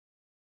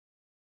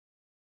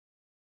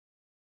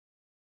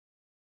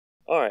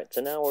Alright,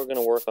 so now we're going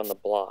to work on the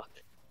block.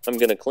 I'm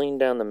going to clean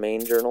down the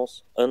main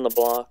journals on the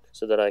block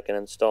so that I can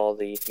install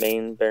the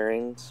main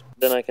bearings.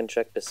 Then I can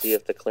check to see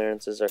if the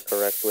clearances are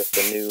correct with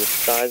the new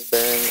size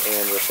bearing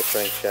and with the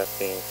crankshaft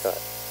being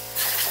cut.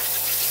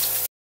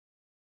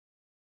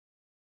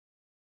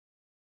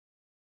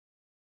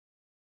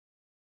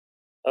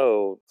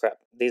 Oh crap,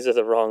 these are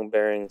the wrong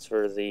bearings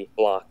for the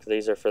block.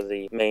 These are for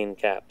the main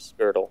caps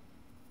girdle.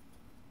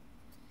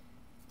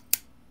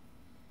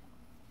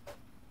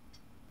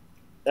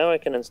 Now I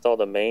can install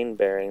the main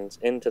bearings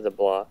into the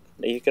block.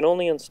 You can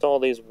only install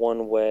these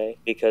one way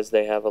because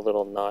they have a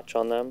little notch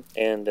on them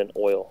and an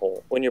oil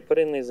hole. When you're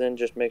putting these in,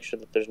 just make sure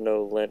that there's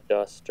no lint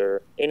dust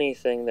or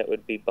anything that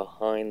would be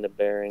behind the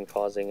bearing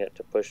causing it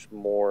to push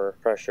more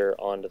pressure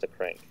onto the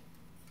crank.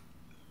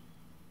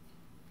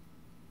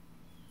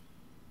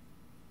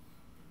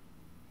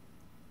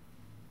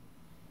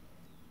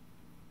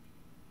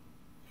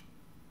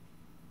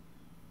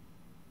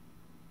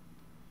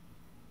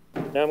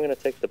 Now I'm going to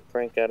take the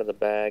crank out of the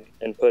bag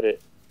and put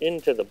it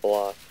into the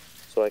block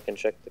so I can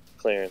check the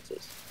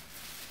clearances.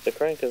 The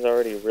crank is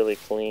already really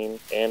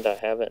clean and I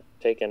haven't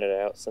taken it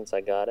out since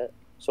I got it.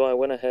 So I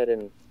went ahead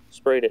and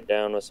sprayed it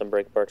down with some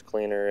brake parts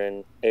cleaner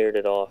and aired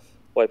it off.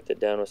 Wiped it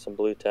down with some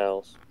blue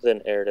towels,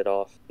 then aired it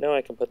off. Now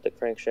I can put the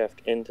crankshaft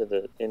into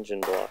the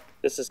engine block.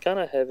 This is kind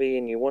of heavy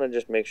and you want to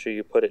just make sure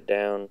you put it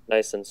down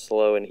nice and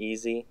slow and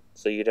easy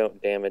so you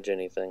don't damage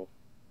anything.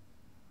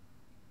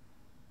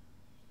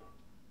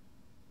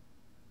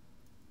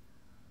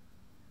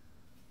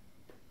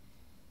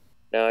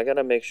 Now I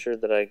gotta make sure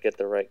that I get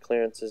the right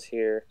clearances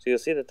here. So you'll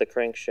see that the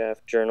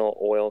crankshaft journal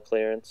oil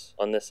clearance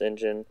on this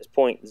engine is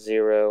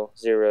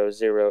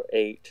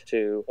 0.0008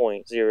 to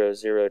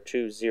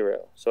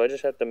 0.0020. So I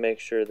just have to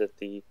make sure that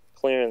the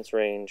clearance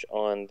range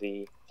on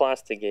the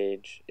plastic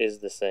gauge is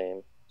the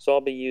same. So I'll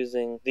be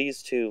using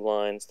these two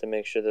lines to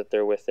make sure that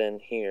they're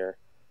within here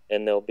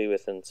and they'll be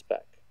within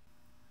spec.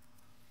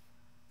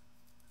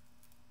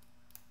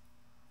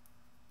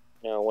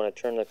 Now I want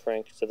to turn the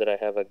crank so that I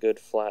have a good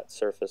flat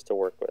surface to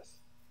work with.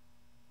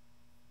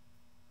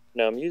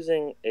 Now I'm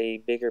using a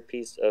bigger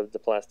piece of the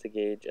plastic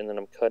gauge and then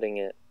I'm cutting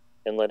it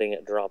and letting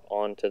it drop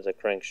onto the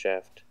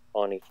crankshaft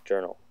on each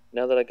journal.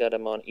 Now that I got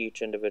them on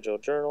each individual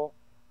journal,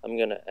 I'm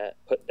going to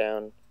put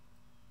down,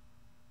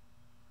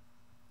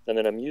 and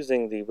then I'm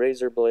using the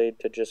razor blade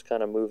to just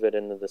kind of move it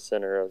into the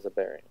center of the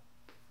bearing.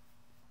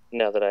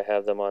 Now that I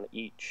have them on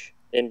each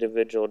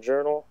individual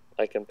journal,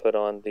 I can put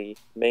on the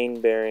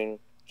main bearing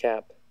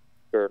cap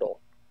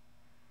girdle.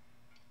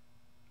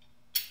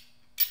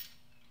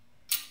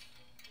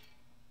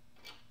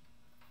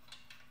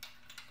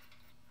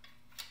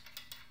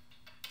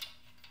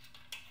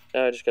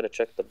 Now I just got to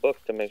check the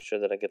book to make sure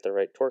that I get the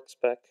right torque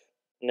spec.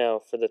 Now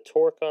for the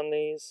torque on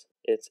these,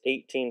 it's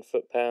 18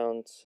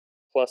 foot-pounds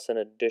plus an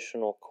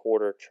additional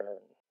quarter turn.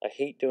 I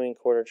hate doing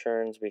quarter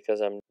turns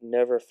because I'm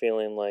never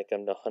feeling like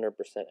I'm 100%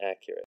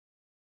 accurate.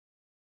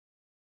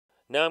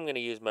 Now I'm going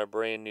to use my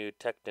brand new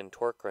Tekton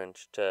torque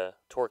wrench to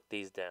torque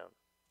these down.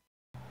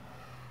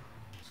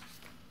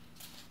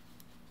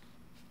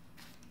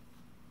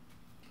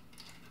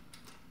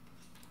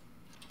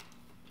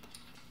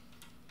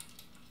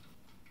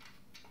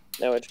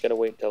 Now I just gotta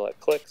wait until it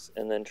clicks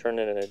and then turn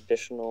it an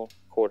additional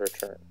quarter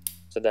turn.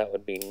 So that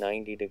would be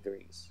 90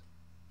 degrees.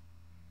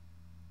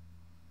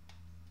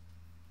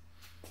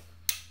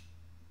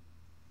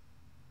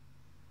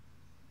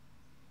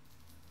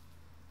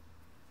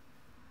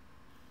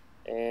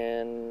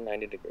 And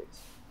 90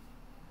 degrees.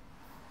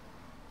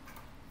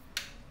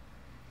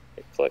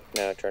 It clicked,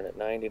 now turn it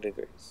 90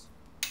 degrees.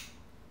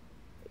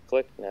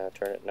 Click, now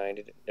turn it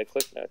 90 degrees. It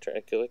click, now turn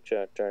it, click,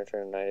 now turn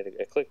it 90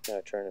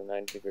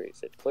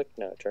 degrees. It click,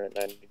 now turn it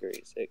 90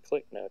 degrees. It click, now turn it 90 degrees. It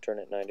click, now turn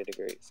it 90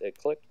 degrees. It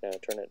click, now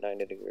turn it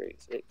 90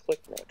 degrees. It click,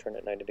 now turn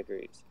it 90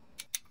 degrees.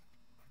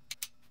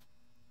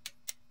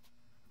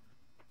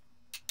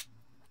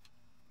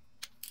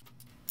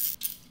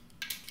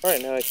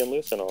 Alright, now I can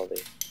loosen all of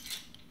these.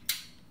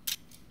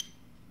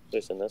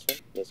 Loosen this one,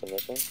 loosen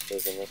this one,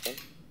 loosen this one,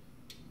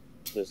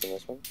 loosen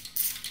this one,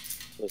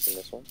 loosen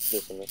this one,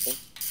 loosen this one.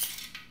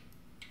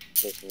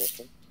 Loosen this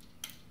one,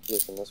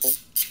 loosen this one,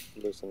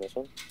 loosen this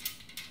one.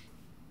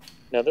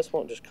 Now this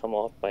won't just come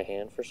off by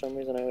hand for some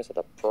reason. I always have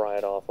to pry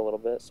it off a little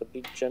bit, so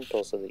be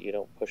gentle so that you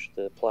don't push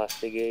the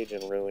plastic gauge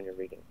and ruin your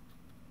reading.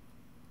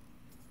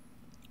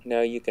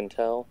 Now you can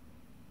tell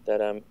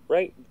that I'm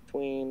right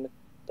between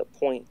the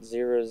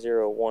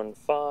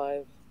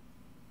 0.0015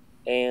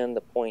 and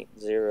the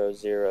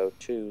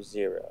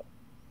 0.0020,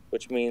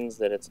 which means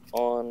that it's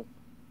on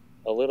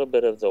a little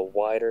bit of the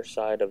wider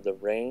side of the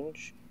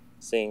range,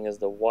 seeing as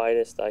the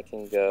widest I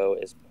can go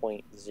is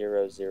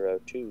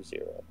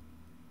 0.0020,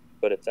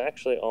 but it's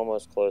actually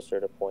almost closer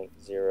to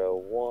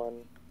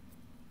 0.01.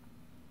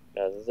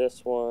 Now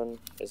this one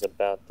is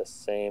about the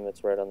same,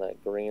 it's right on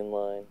that green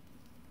line.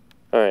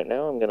 Alright,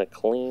 now I'm going to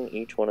clean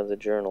each one of the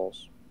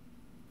journals.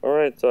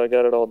 Alright, so I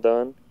got it all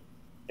done,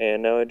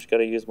 and now I just got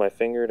to use my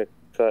finger to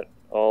cut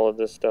all of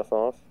this stuff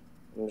off.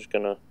 I'm just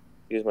going to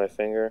use my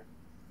finger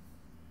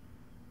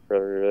for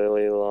a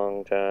really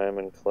long time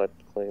and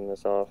clean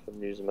this off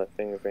and using my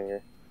finger.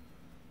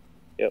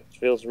 Yep, it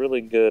feels really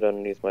good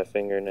underneath my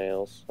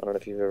fingernails. I don't know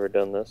if you've ever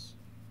done this.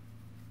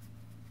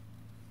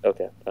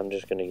 Okay, I'm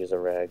just going to use a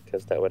rag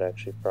because that would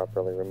actually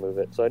properly remove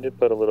it. So I did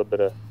put a little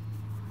bit of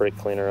brake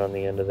cleaner on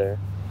the end of there,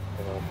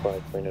 and I'll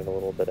probably clean it a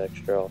little bit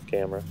extra off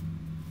camera.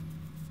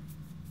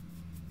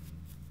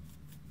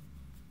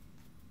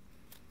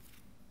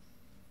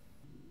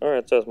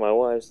 Alright, so it's my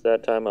wife's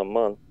that time of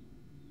month.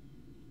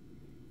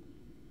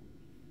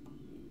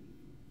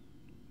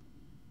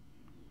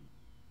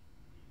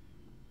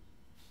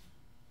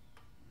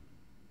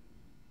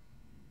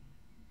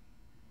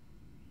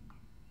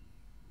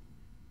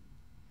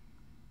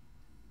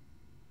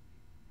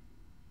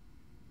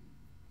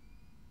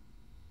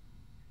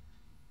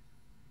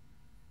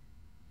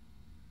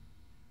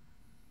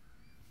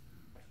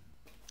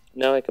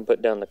 Now I can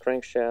put down the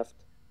crankshaft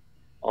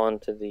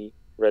onto the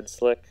red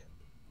slick.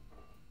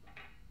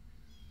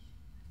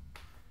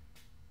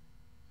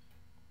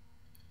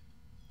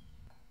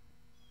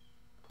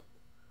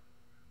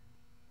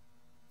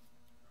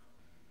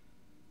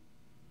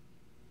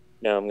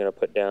 Now I'm going to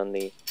put down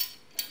the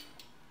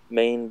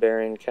main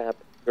bearing cap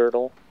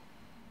girdle.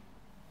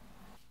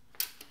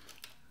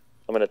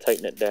 I'm going to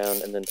tighten it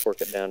down and then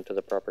torque it down to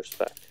the proper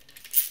spec.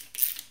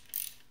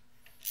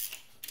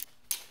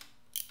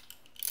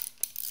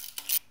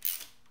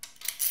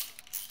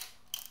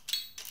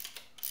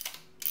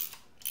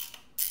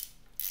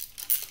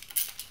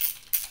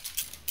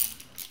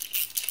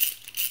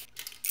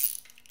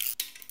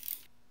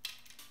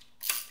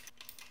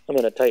 I'm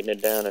going to tighten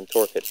it down and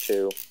torque it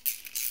to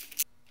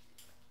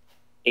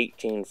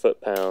 18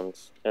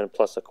 foot-pounds and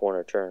plus a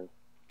corner turn.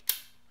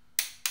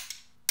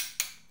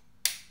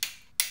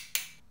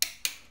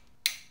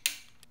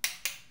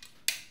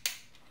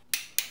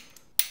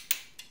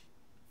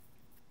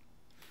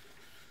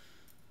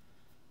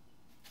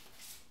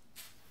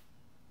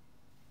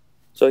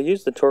 So I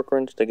used the torque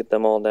wrench to get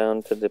them all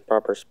down to the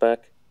proper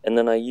spec, and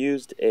then I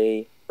used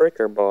a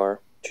breaker bar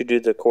to do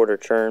the quarter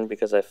turn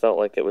because I felt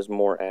like it was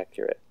more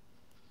accurate.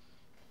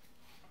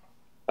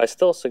 I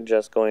still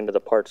suggest going to the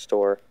parts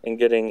store and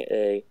getting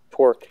a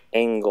torque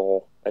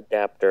angle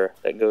adapter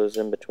that goes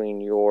in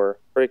between your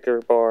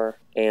breaker bar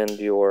and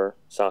your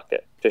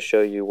socket to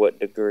show you what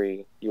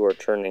degree you are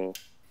turning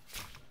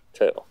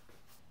to.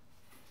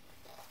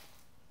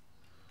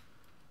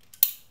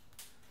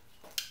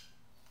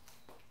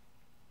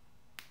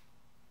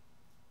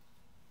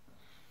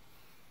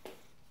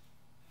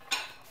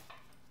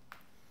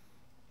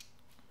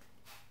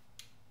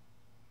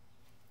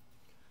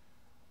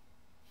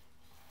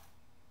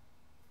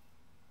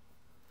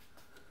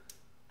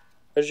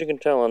 As you can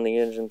tell on the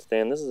engine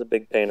stand, this is a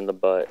big pain in the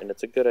butt, and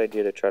it's a good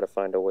idea to try to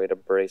find a way to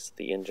brace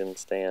the engine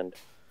stand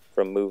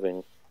from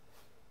moving.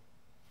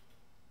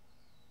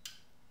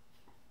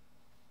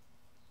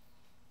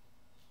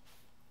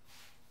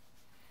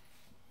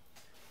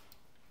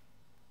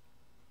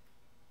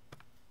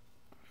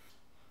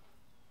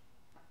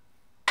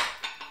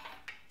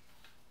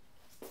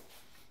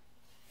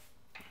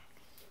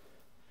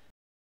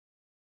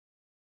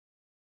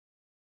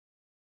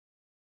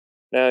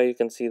 Now you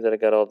can see that I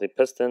got all the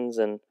pistons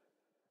and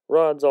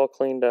rods all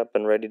cleaned up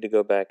and ready to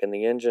go back in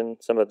the engine.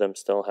 Some of them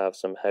still have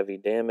some heavy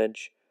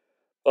damage,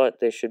 but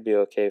they should be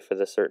okay for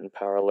the certain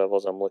power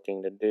levels I'm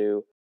looking to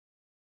do.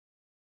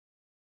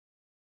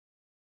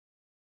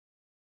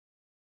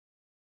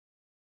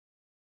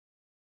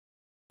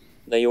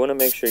 Now you want to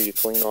make sure you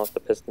clean off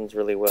the pistons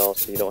really well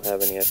so you don't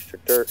have any extra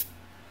dirt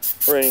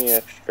or any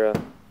extra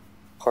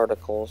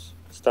particles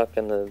stuck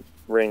in the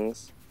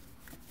rings.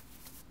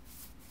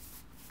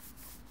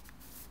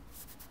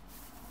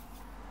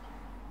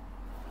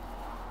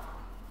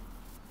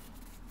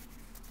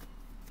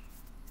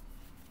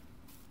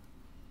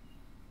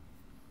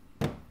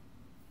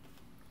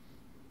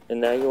 And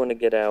now you want to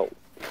get out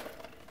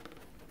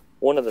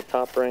one of the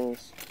top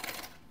rings,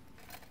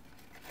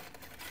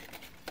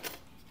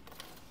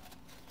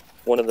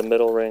 one of the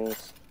middle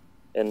rings,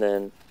 and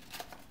then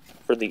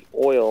for the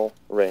oil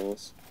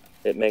rings,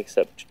 it makes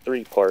up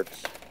 3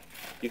 parts.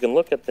 You can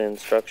look at the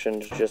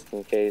instructions just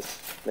in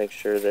case, make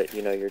sure that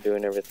you're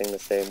doing everything the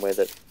same way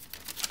that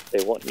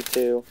they want you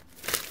to.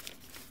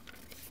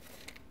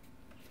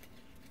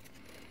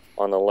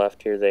 On the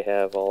left here they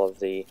have all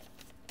of the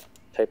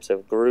types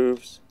of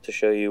grooves to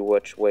show you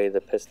which way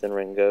the piston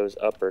ring goes,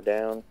 up or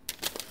down.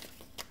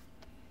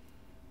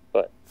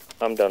 But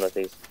I'm done with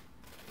these.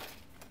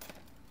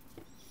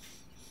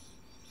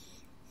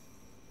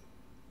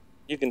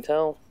 You can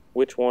tell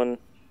which ring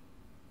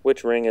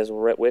is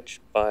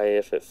which by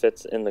if it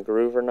fits in the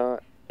groove or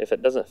not. If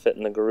it doesn't fit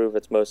in the groove,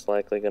 it's most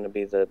likely going to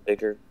be the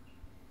bigger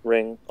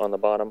ring on the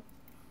bottom.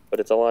 But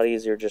it's a lot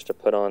easier just to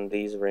put on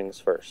these rings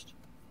first.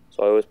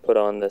 So I always put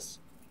on this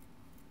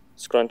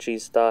scrunchy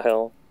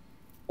style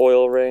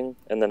oil ring,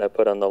 and then I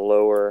put on the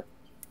lower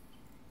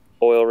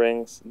oil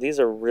rings. These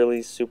are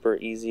really super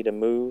easy to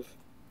move,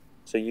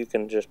 so you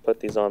can just put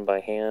these on by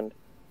hand,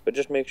 but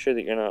just make sure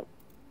that you're not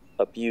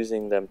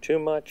abusing them too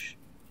much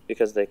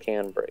because they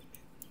can break.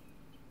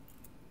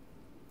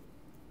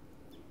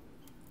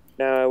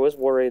 Now, I was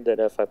worried that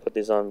if I put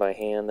these on by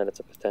hand, that it's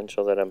a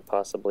potential that I'm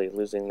possibly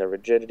losing the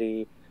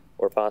rigidity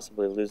or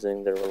possibly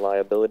losing the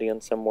reliability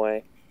in some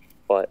way,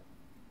 but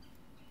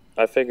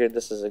I figured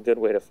this is a good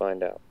way to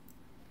find out.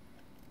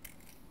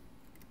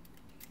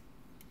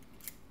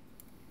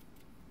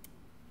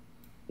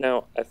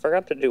 Now, I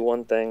forgot to do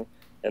one thing,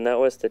 and that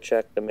was to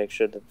check to make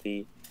sure that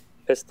the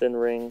piston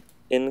ring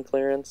in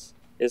clearance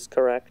is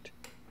correct.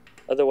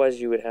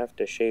 Otherwise, you would have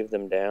to shave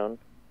them down.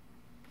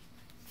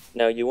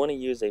 Now, you want to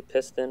use a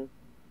piston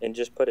and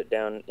just put it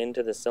down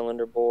into the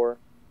cylinder bore,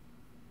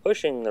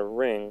 pushing the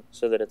ring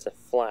so that it's a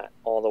flat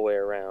all the way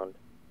around.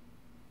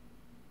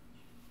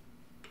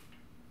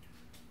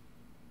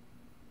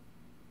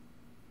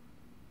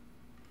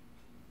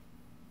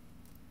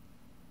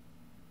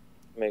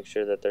 Make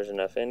sure that there's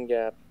enough end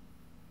gap.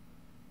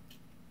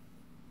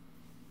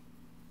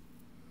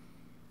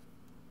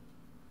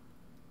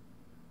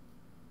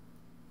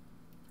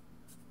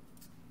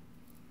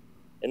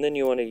 And then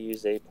you want to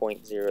use a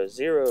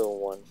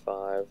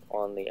 0.0015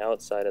 on the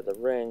outside of the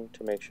ring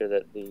to make sure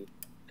that the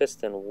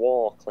piston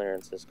wall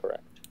clearance is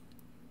correct.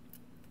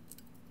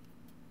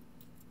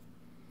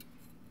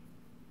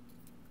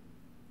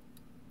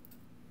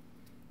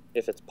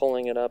 If it's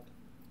pulling it up,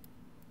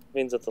 it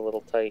means it's a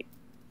little tight.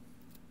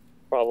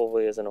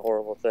 Probably isn't a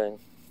horrible thing.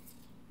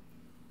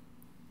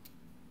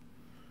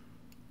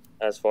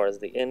 As far as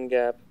the end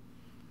gap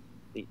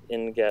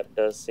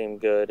does seem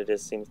good. It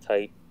seems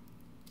tight.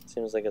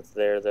 Seems like it's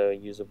there though,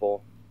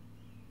 usable.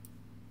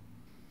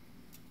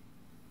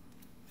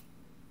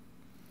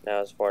 Now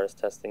as far as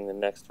testing the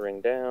next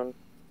ring down,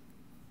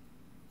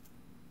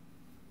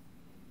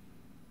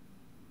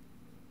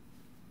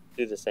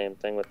 do the same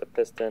thing with the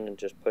piston and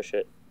just push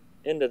it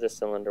into the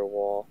cylinder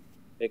wall,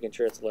 making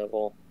sure it's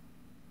level.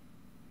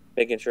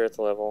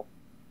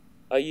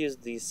 I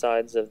used these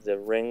sides of the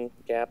ring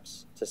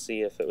gaps to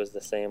see if it was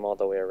the same all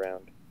the way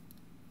around.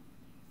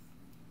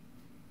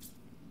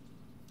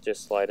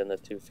 Just slide in the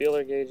two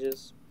feeler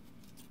gauges.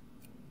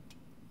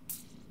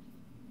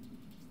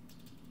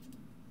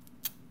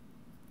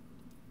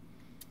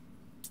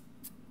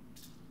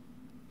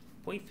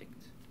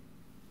 Perfect.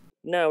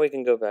 Now we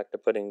can go back to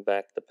putting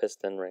back the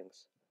piston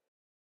rings.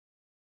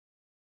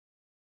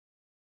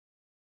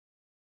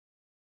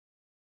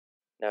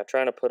 Now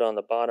trying to put on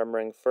the bottom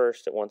ring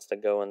first, it wants to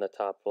go in the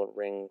top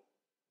ring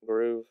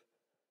groove.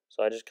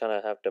 So I just kind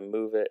of have to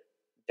move it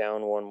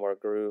down one more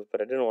groove,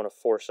 but I didn't want to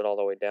force it all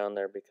the way down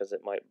there because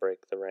it might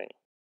break the ring.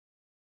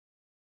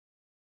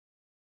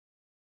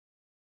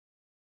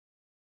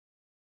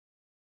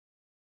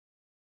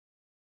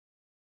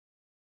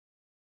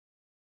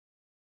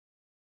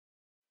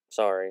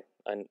 Sorry,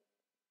 I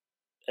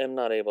am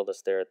not able to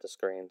stare at the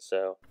screen,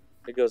 so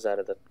it goes out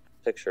of the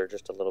picture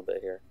just a little bit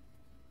here.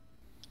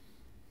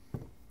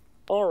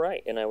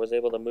 Alright, and I was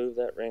able to move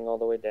that ring all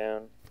the way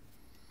down,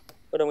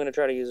 but I'm going to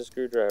try to use a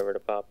screwdriver to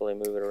properly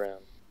move it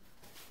around.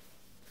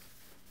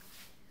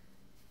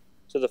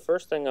 So the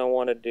first thing I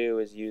want to do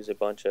is use a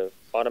bunch of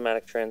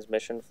automatic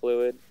transmission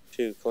fluid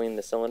to clean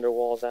the cylinder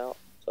walls out.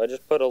 So I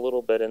just put a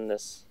little bit in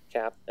this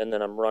cap and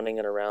then I'm running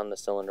it around the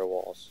cylinder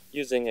walls,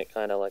 using it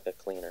kind of like a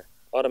cleaner.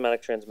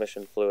 Automatic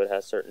transmission fluid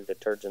has certain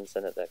detergents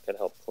in it that could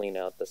help clean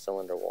out the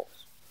cylinder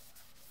walls.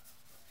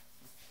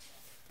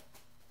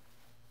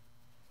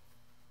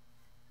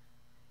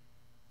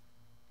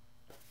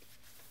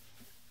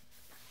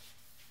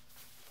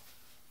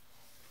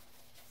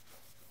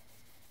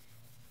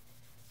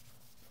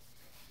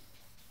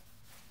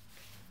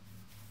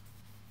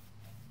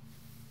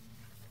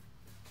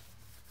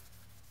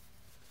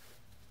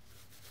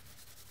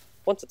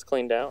 Once it's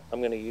cleaned out, I'm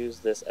going to use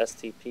this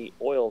STP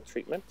oil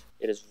treatment.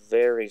 It is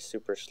very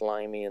super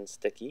slimy and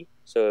sticky,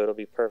 so it'll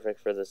be perfect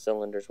for the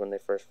cylinders when they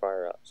first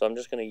fire up. So I'm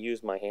just going to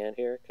use my hand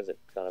here because it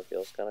kind of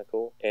feels kind of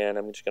cool. And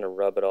I'm just going to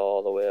rub it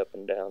all the way up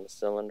and down the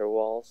cylinder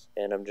walls.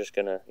 And I'm just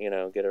going to,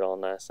 get it all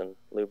nice and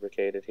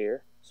lubricated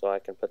here so I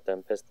can put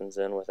them pistons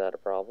in without a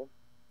problem.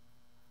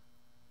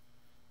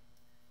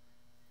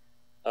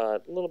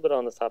 A little bit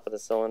on the top of the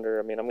cylinder.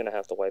 I mean, I'm going to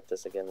have to wipe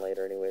this again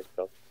later anyways,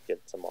 but I'll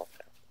get some off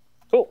now.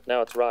 Cool,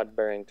 now it's rod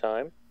bearing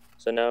time.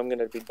 So now I'm going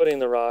to be putting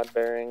the rod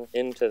bearing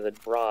into the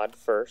rod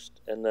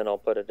first, and then I'll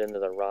put it into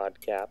the rod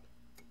cap.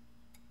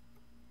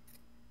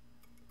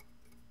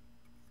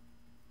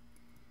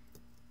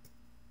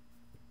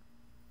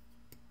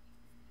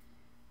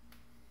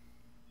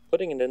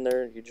 Putting it in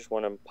there, you just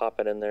want to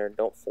pop it in there.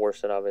 Don't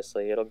force it,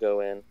 obviously. It'll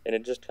go in, and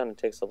it just kind of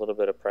takes a little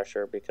bit of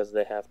pressure because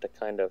they have to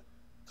kind of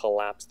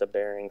collapse the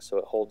bearing so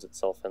it holds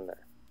itself in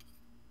there.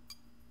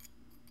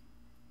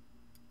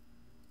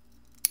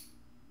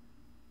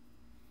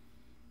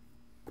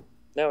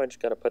 Now I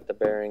just got to put the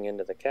bearing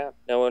into the cap.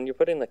 Now when you're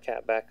putting the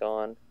cap back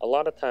on, a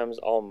lot of times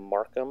I'll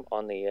mark them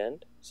on the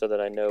end so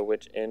that I know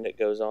which end it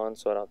goes on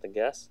so I don't have to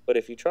guess. But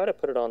if you try to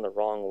put it on the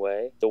wrong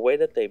way, the way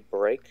that they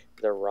break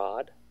the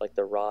rod, like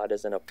the rod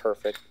isn't a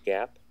perfect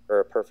gap or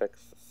a perfect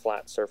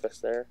flat surface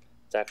there,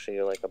 It's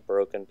actually like a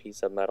broken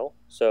piece of metal.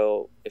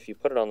 So if you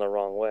put it on the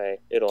wrong way,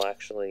 it'll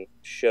actually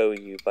show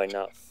you by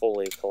not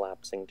fully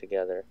collapsing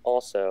together.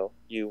 Also,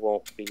 you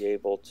won't be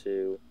able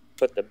to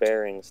put the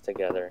bearings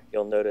together.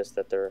 You'll notice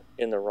that they're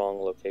in the wrong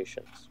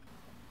locations.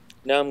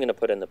 Now I'm going to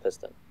put in the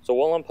piston. So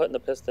while I'm putting the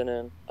piston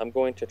in, I'm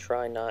going to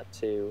try not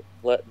to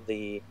let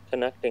the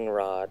connecting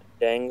rod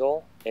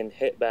dangle and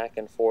hit back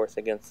and forth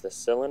against the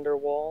cylinder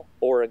wall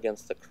or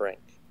against the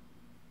crank.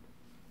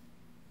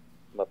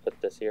 I'm going to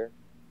put this here.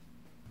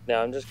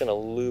 Now I'm just going to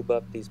lube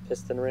up these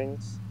piston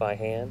rings by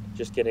hand,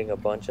 just getting a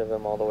bunch of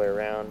them all the way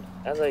around.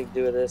 As I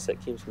do this, it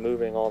keeps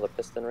moving all the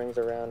piston rings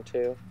around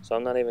too, so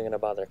I'm not even going to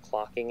bother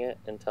clocking it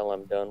until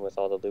I'm done with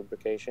all the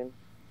lubrication.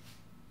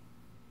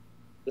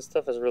 This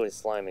stuff is really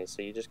slimy,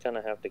 so you just kind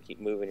of have to keep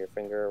moving your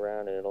finger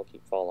around and it'll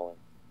keep following.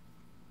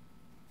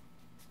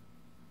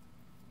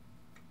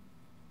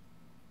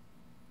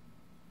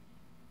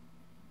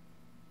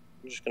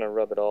 I'm just going to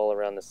rub it all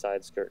around the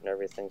side skirt and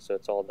everything so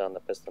it's all down the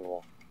piston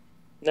wall.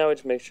 Now I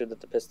just make sure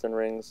that the piston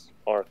rings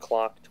are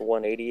clocked to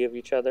 180 of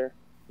each other.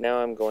 Now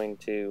I'm going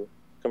to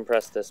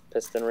compress this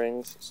piston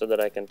rings so that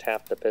I can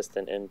tap the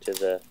piston into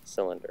the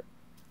cylinder.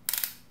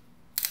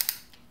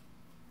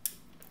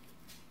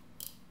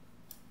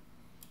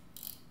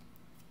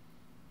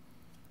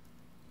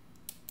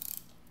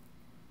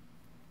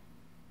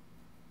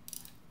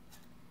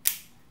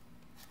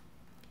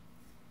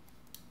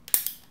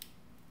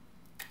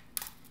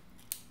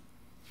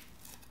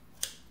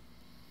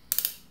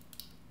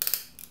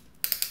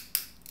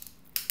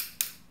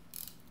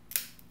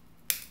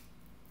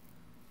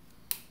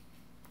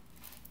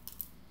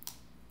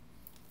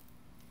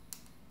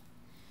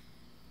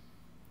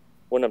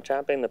 When I'm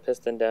tapping the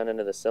piston down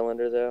into the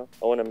cylinder though,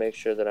 I want to make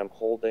sure that I'm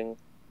holding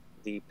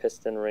the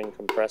piston ring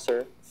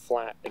compressor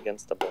flat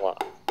against the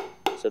block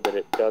so that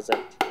it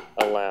doesn't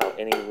allow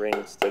any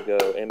rings to go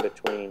in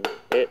between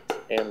it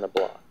and the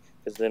block.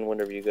 Because then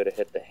whenever you go to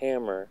hit the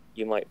hammer,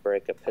 you might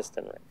break a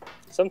piston ring.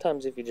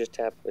 Sometimes if you just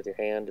tap with your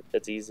hand,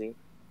 it's easy.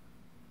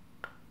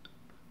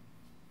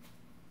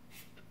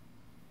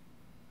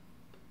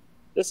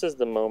 This is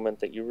the moment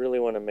that you really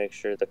want to make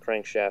sure the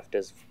crankshaft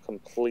is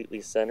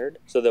completely centered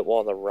so that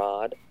while the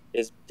rod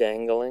is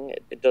dangling,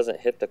 it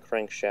doesn't hit the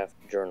crankshaft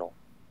journal.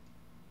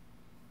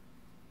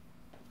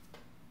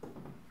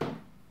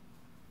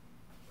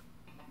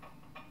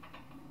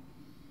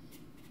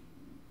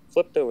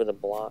 Flipped over the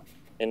block,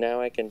 and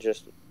now I can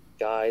just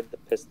guide the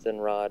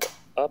piston rod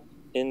up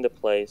into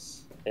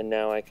place, and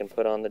now I can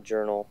put on the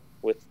journal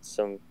with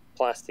some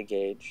plastic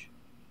gauge.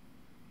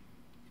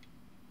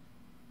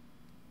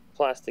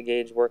 Plastic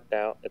gauge worked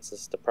out. It's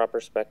just the proper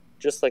spec,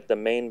 just like the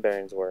main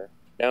bearings were.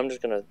 Now I'm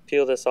just going to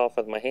peel this off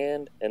with my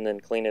hand and then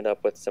clean it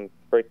up with some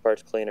brake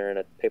parts cleaner and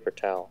a paper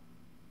towel.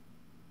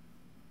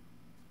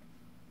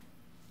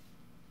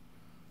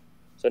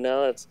 So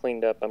now that it's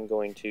cleaned up, I'm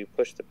going to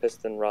push the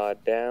piston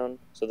rod down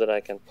so that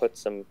I can put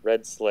some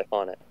red slick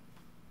on it.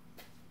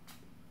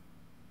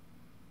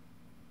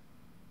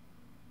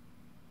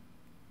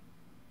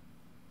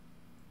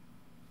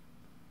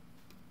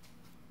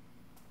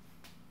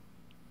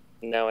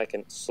 Now I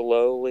can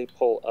slowly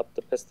pull up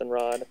the piston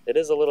rod. It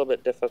is a little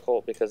bit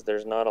difficult because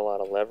there's not a lot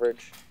of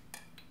leverage.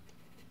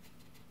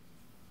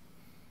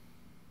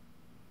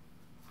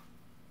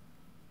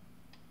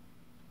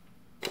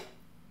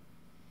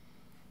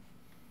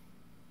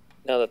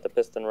 Now that the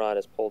piston rod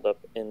is pulled up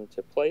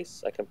into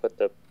place, I can put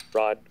the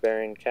rod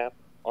bearing cap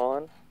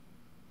on,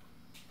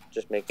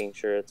 just making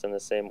sure it's in the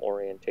same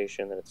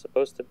orientation that it's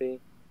supposed to be.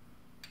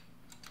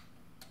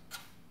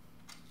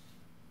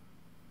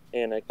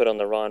 And I put on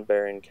the rod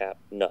bearing cap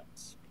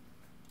nuts.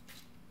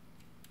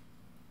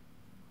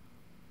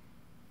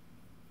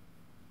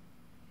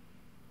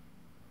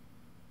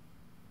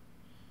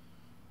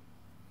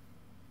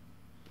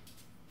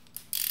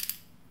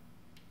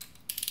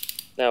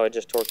 Now I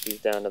just torque these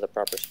down to the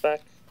proper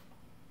spec.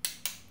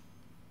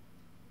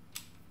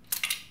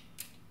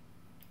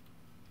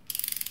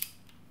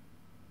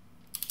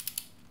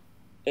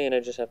 And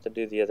I just have to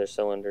do the other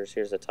cylinders.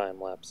 Here's a time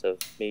lapse of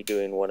me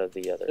doing one of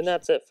the others. And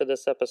that's it for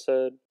this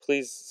episode.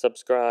 Please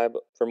subscribe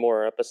for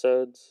more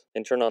episodes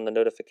and turn on the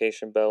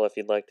notification bell if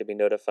you'd like to be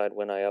notified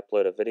when I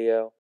upload a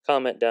video.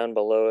 Comment down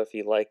below if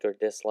you like or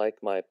dislike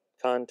my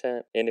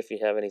content and if you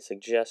have any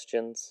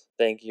suggestions.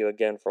 Thank you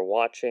again for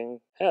watching.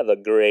 Have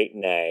a great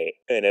night.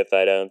 And if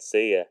I don't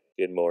see you,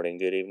 good morning,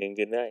 good evening,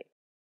 good night.